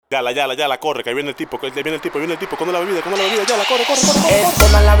Yala, corre, que ahí viene el tipo, con la bebida, Yala, corre.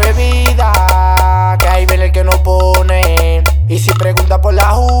 Escondan la bebida, que ahí viene el que no pone. Y si pregunta por la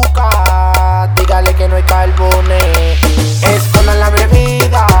juca, dígale que no hay carbones. Escondan la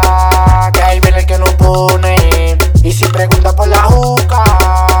bebida, que ahí viene el que no pone. Y si pregunta por la juca,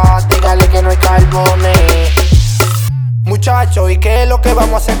 dígale que no hay carbones. Muchacho, ¿y qué es lo que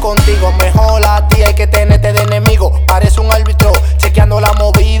vamos a hacer contigo? Mejor a ti hay que tenerte de enemigo. Parece un árbitro chequeando la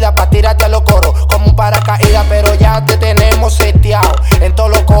movida pa' tirarte a los coros como un paracaídas, pero ya te tenemos seteado. En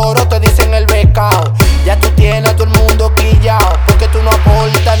todos los coros te dicen el becao. Ya tú tienes a todo el mundo quillao, porque tú no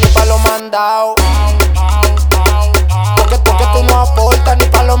aportas ni pa' los mandados. Porque tú no aportas ni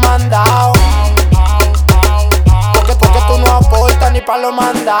pa' los mandados. Porque tú no aportas ni pa' los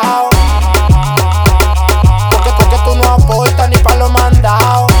mandados. Porque tú no aportas ni pa' los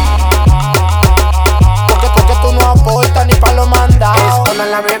mandados. Porque tú no aportas ni pa' los mandados.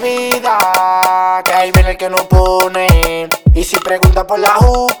 Escondan la bebida, que ahí viene el que no pone. Y si pregunta por la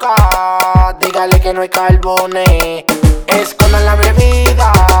juca, dígale que no hay carbones. Escondan la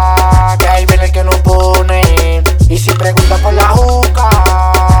bebida, que ahí viene el que no pone. Y si pregunta por la juca,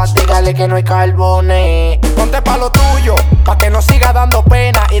 dígale que no hay carbones. Ponte pa' lo tuyo, pa' que no siga dando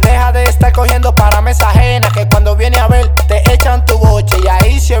pena. Y deja de estar cogiendo para mesa ajena, que cuando viene a ver te echan tu boche. Y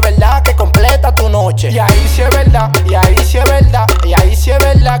ahí sí es verdad que completa tu noche. Y ahí sí es verdad, y ahí sí es verdad, y ahí sí es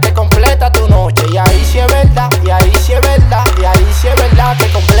verdad que completa tu noche. Y ahí sí es verdad, y ahí sí es verdad, y ahí sí es verdad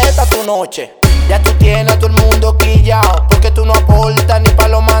que completa tu noche. Ya tú tienes a todo el mundo quillao, porque tú no aportas ni pa'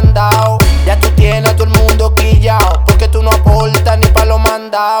 los mandados. Ya tú tienes a todo el mundo quillao, porque tú no aportas ni pa' los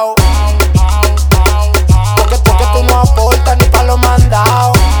mandados. Porque tú no aportas ni pa' los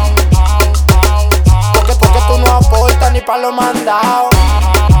mandados. Porque tú no aportas ni pa' los mandados.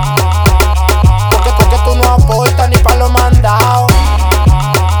 Porque tú no aportas ni pa' los mandados.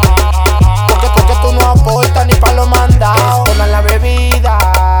 Porque tú no aportas ni pa' los mandados. Escondan la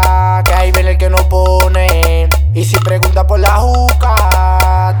bebida, que ahí viene el que no pone. Y si pregunta por la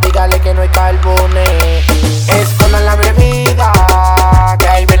juca, dígale que no hay carbones. Escondan la bebida, que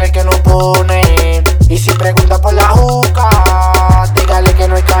ahí viene el que no pone. Y si pregunta por la juca, dígale que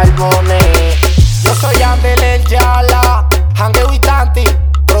no hay carbones. Yo soy Andel el Yala, jangueo y tanti,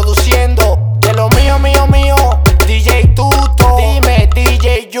 produciendo de lo mío, DJ Tuto, dime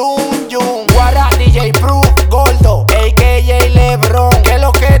DJ Jun, Guara, DJ Proof, Gordo, a.k.a. Lebron, que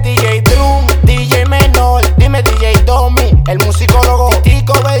lo que es DJ Drum, DJ Menor, dime DJ Domi, el musicólogo,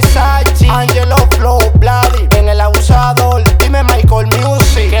 Tico Versace, Angelo Flow, Bloody, en el abusador, dime Michael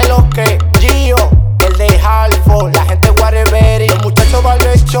Music, que lo que, Gio, el de Halford, la gente Waterbury, los muchachos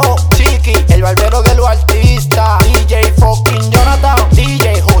Barbershop, Chiqui, el barbero de los artistas, DJ fucking Jonathan,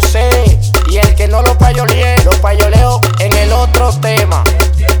 DJ José, y el que no lo payolea, lo payoleo en el otro tema.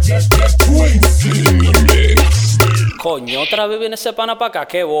 Coño, otra vez viene ese pana pa' acá,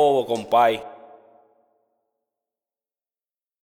 qué bobo, compay.